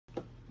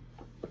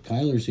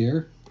Kyler's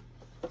here.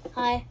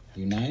 Hi.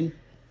 You 9?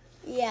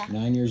 Yeah.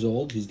 9 years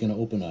old. He's going to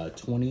open a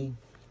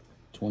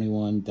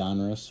 2021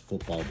 Donruss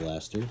football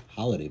blaster,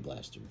 holiday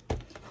blaster.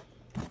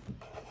 So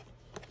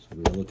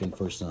we were looking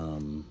for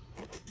some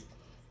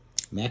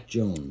Mac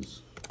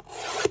Jones.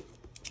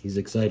 He's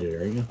excited,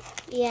 aren't you?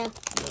 Yeah.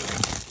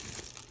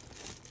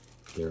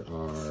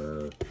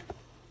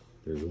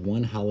 There's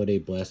one holiday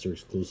blaster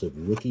exclusive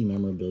rookie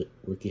memorabilia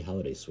rookie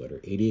holiday sweater.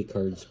 88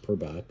 cards per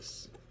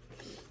box.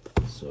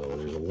 So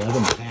there's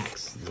 11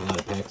 packs. There's a lot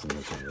of packs in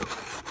this one.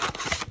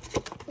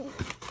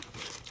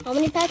 How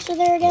many packs are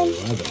there again?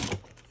 11.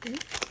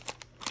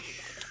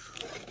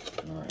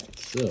 Alright,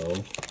 so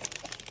what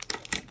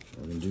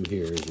we're going to do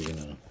here is we're going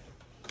to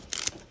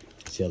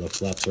see how the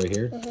flaps right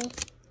here?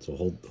 So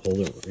hold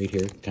it right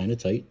here, kind of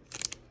tight.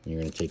 And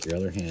you're going to take your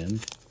other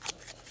hand,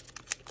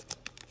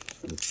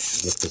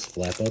 lift this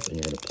flap up, and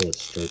you're going to pull it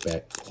straight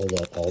back. Hold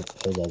all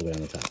the way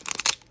on the top.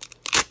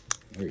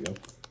 There you go.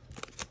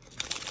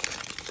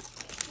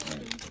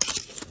 Alright,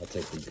 I'll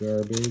take the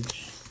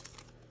garbage.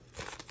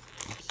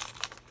 Oops.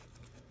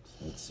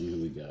 Let's see who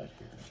we got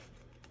here.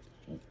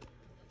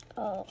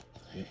 Oh.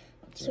 Yep,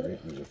 that's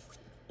alright. There's a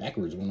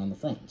backwards one on the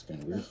front. It's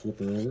kind of weird. Flip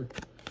it over.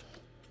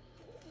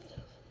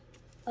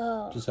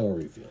 Oh. Just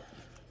however you feel.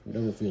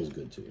 Whatever feels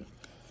good to you.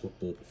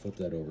 Flip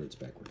that over. It's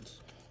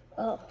backwards.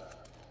 Oh.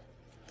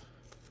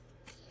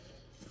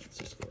 Let's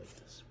just go like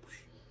this.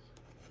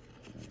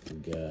 Right, we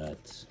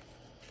got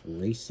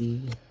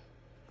Racy.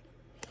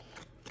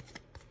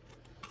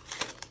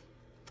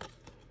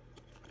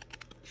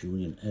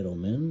 Julian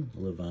Edelman.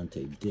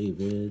 Levante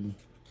David.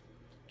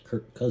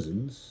 Kirk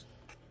Cousins.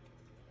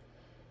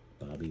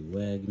 Bobby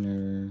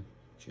Wagner.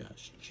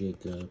 Josh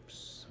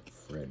Jacobs.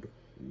 Fred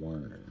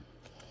Warner.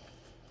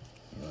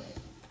 All right.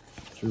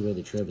 Threw away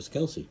the Travis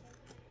Kelce.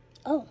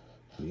 Oh.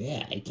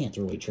 Yeah, I can't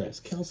throw away Travis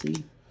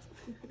Kelce.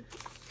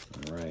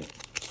 All right.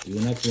 Do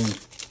the next one.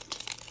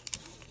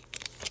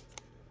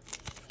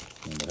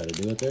 Remember how to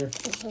do it there?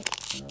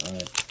 All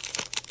right.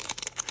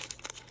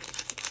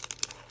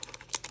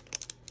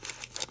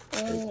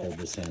 Hold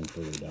this hand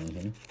further down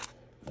here.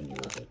 And you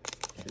rip it.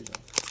 There you go.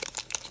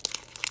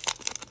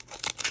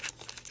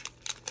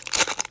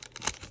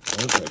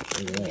 Perfect.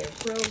 Look at that.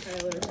 Pro,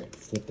 Tyler. All right.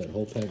 Flip that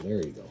whole pack.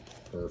 There you go.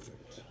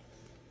 Perfect.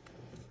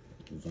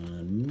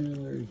 Von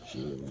Miller,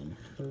 Jalen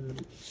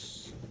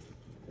Hurts,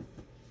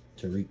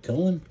 Tariq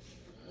Cohen.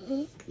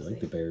 You like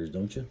the Bears,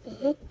 don't you?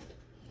 Right,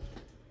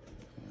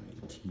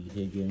 T.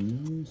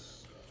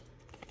 Higgins,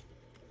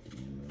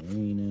 Dan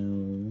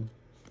Marino,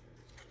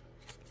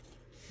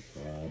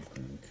 Rob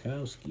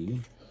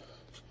Gronkowski.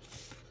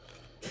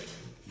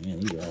 Man,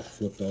 these are all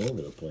flipped all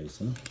over the place,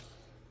 huh?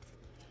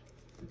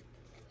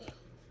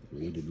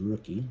 Rated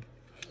rookie.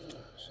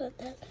 So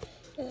that.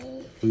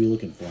 Who are you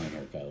looking for in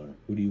here, Kyler?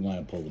 Who do you want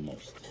to pull the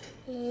most?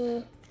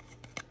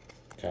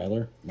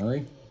 Kyler?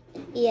 Murray?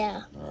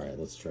 Yeah. All right,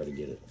 let's try to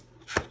get it.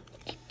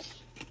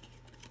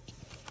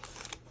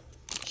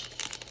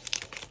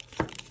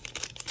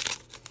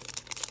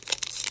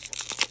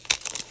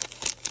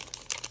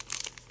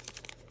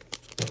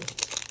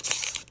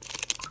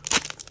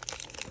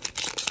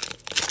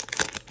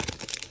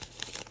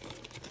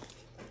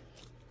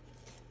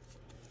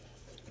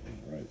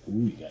 All right.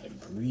 Ooh, you got a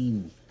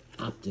green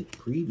optic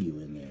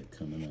preview in there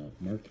coming up.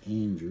 Mark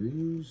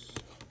Andrews.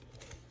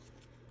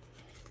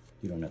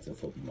 You don't have to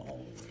flip them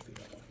all over if you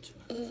don't want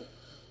to.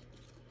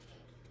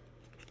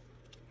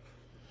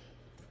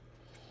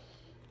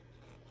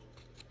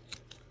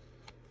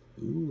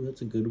 Ooh,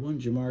 that's a good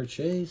one. Jamar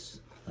Chase.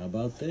 How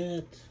about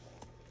that?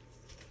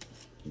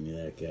 Give me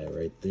that guy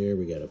right there.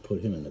 We got to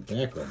put him in the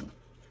background.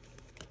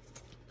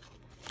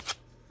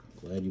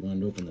 Glad you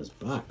wanted to open this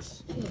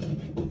box.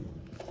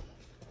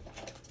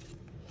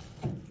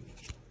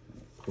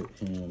 Put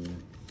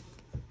him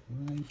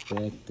right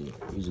back there.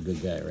 He's a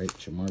good guy, right?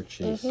 Jamar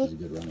Chase is a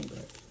good running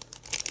back.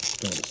 He's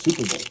going to the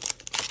Super Bowl.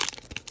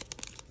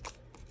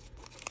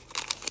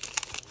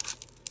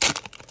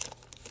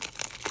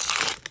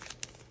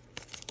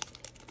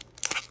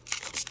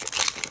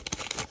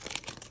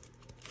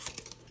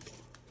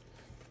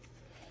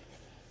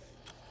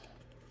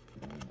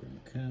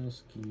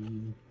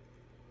 Gronkowski.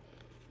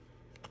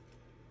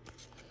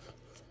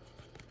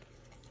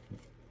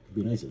 It'd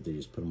be nice if they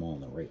just put them all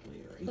in the right way,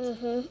 right?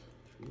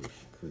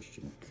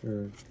 Christian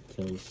Kirk,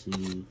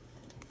 Kelsey,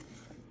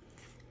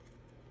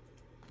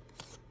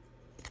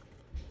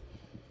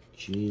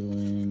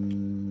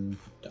 Jalen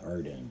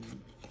Darden.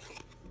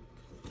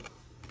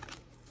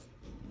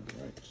 All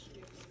right.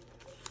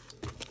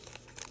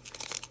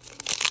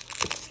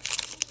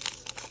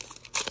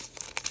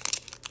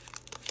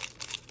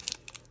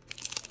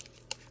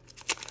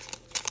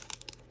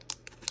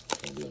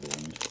 Pull the other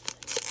one.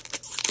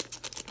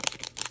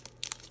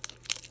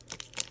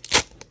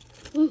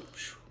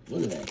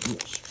 Look at that, you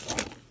are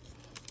strong.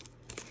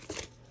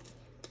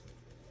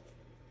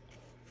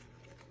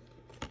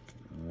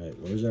 Alright,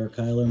 where's our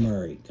Kyler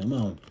Murray? Come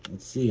on,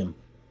 let's see him.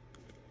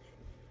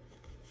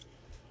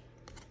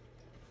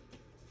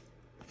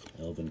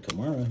 Alvin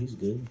Kamara, he's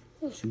good.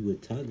 Tua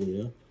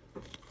Tagovailoa.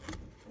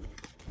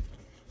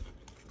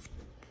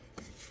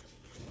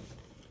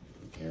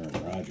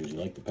 Rodgers. You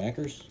like the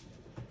Packers?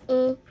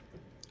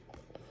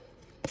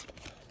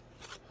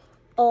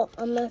 Oh,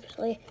 I'm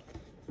actually,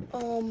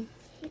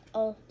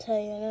 I'll tell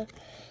you in a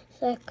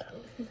sec.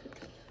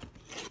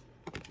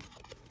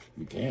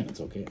 You can.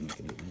 It's okay. I'm not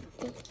gonna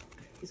eat it.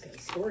 He's got a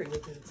story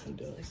with it. He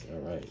does. All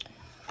right.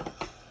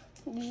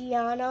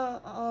 Gianna,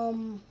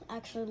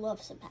 actually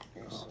loves the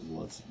Packers.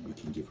 We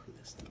can give her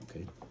this now,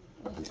 okay?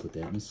 We'll put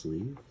that in the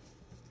sleeve.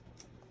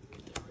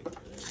 Put that right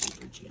there. That'll be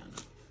for Gianna.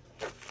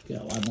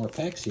 Got a lot more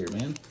packs here,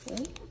 man.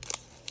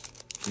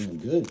 Doing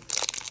good.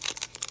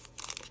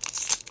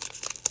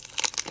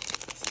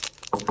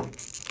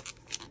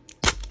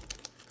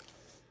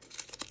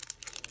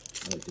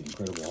 I like the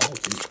Incredible Hulk.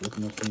 He's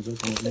flipping those things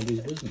open like nobody's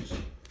business.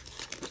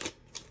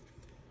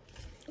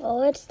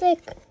 Oh, it's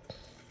thick.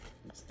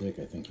 It's thick.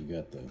 I think you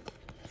got the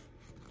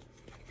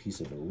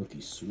piece of a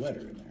rookie sweater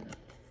in there.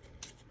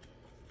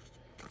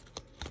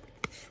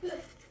 He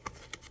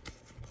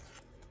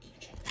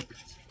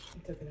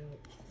took it out.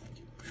 Thank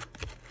you.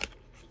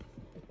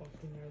 I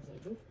walked in there, I was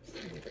like, oops, I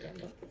forgot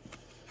about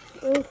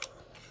that. Ooh.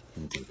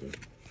 That's okay.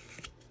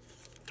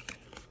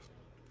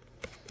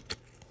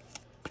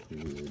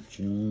 Julio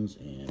Jones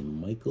and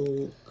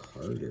Michael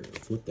Carter.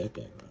 Flip that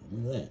guy around.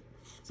 Look at that.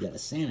 He's got a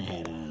Santa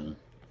hat on.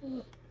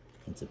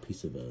 That's a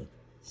piece of a, it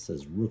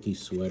says rookie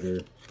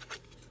sweater.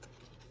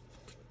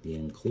 The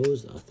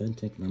enclosed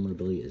authentic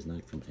memorabilia is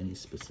not from any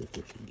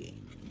specific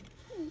game.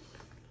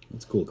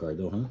 That's a cool card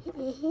though, huh?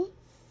 Mm-hmm.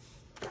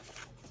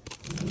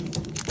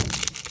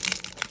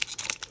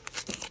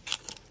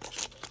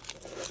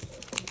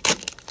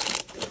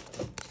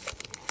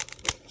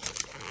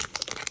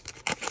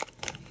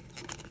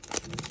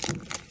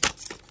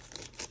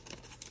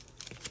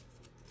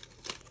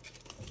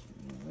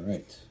 All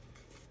right.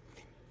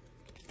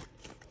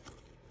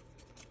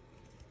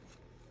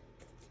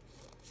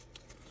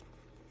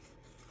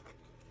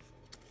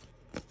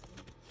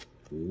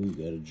 Ooh, we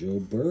got a Joe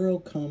Burrow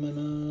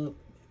coming up.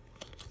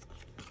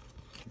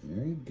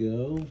 There you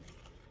go.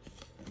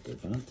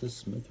 Devonta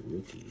Smith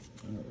rookie.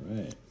 All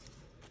right.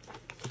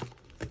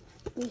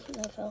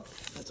 That fell.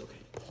 That's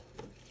okay.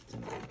 It's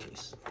in a good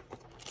case.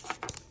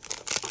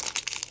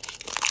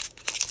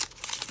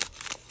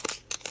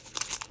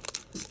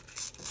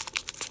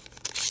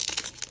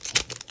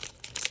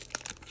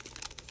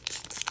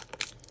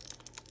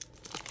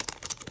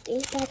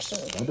 These packs are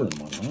Stubborn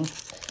one, huh?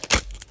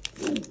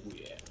 Ooh,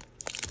 yeah.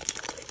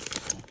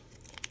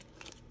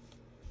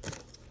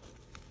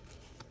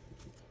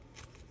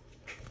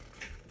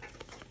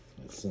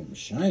 Got something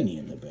shiny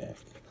in the back.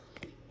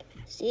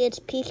 See, it's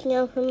peeking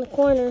out from the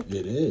corner.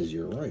 It is,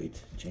 you're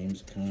right.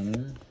 James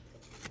Conner.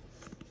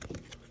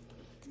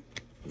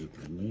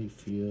 Baker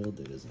Mayfield.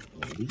 That is an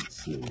Elite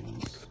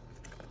Series.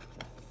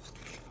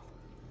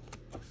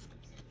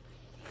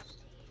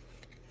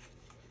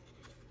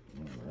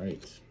 All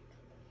right.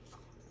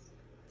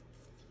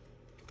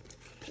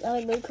 Is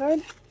that a good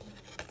card?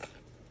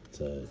 It's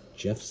a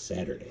Jeff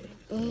Saturday.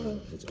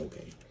 It's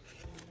okay.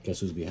 Guess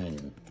who's behind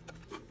you?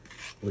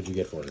 What'd you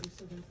get for it?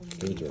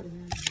 Give it to her.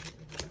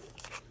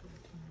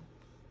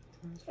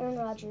 Aaron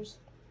Rodgers.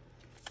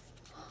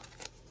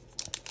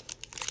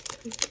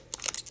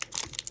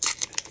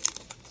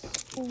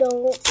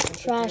 Don't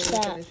trash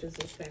that. Finishes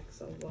this pack,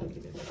 so while you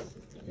do this.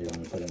 You want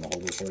me to put it in the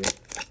holder for you?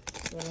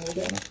 You want to hold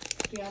it?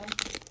 Gianna?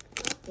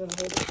 You want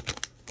to hold it?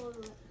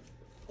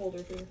 Hold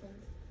her for your friend.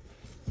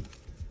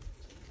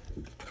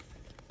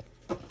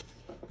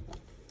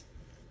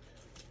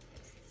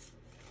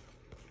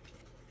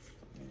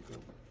 There you go.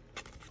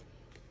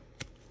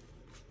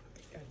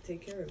 Gotta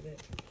take care of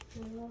it.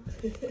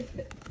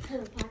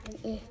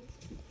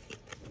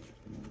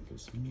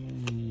 Marcus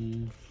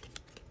May.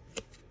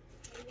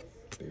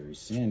 Barry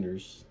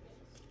Sanders.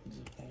 He's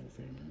a Hall of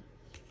Famer.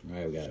 All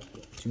right, we got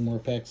 2 more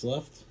packs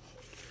left.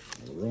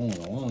 We're rolling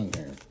along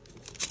here.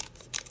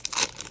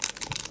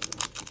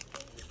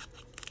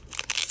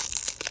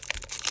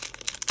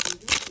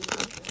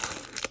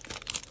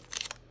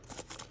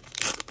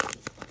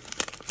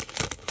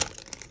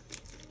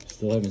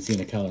 Still haven't seen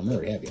a Kyler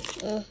Murray, have you?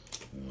 Oh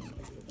my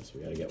goodness,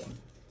 we gotta get one.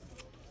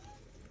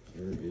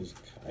 Here is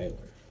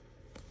Kyler.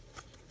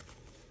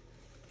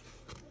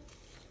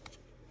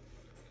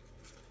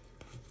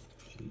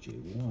 J.J.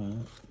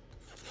 Watt.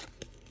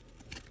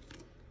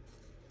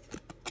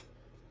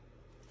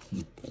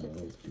 Oh,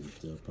 that's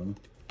goofed up, huh?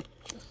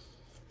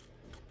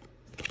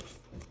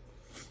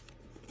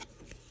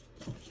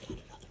 Oh, you got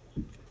another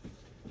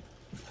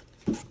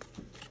one.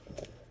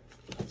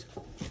 Let's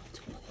go.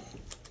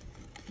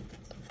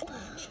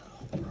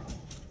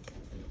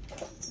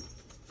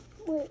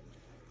 Wait.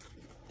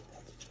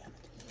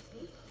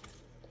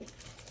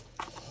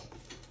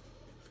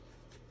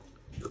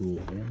 Cool.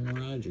 Aaron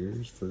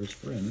Rodgers for his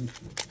friend.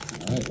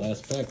 All right,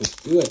 last pack. Let's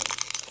do it.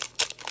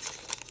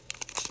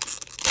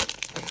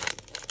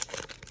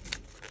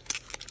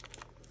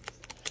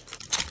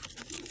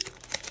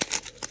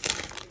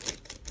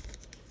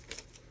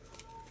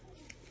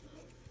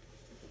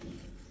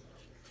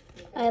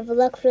 I have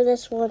luck for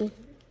this one.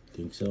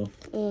 Think so?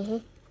 Mm-hmm.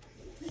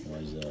 Why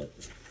is that?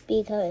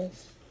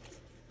 Because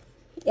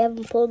You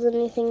haven't pulled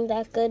anything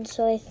that good,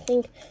 so I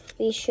think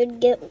we should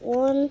get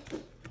one.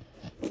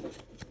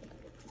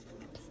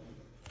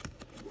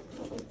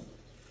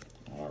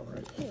 All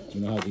right. Do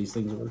you know how these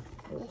things work?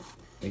 Oh,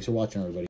 thanks for watching, everybody.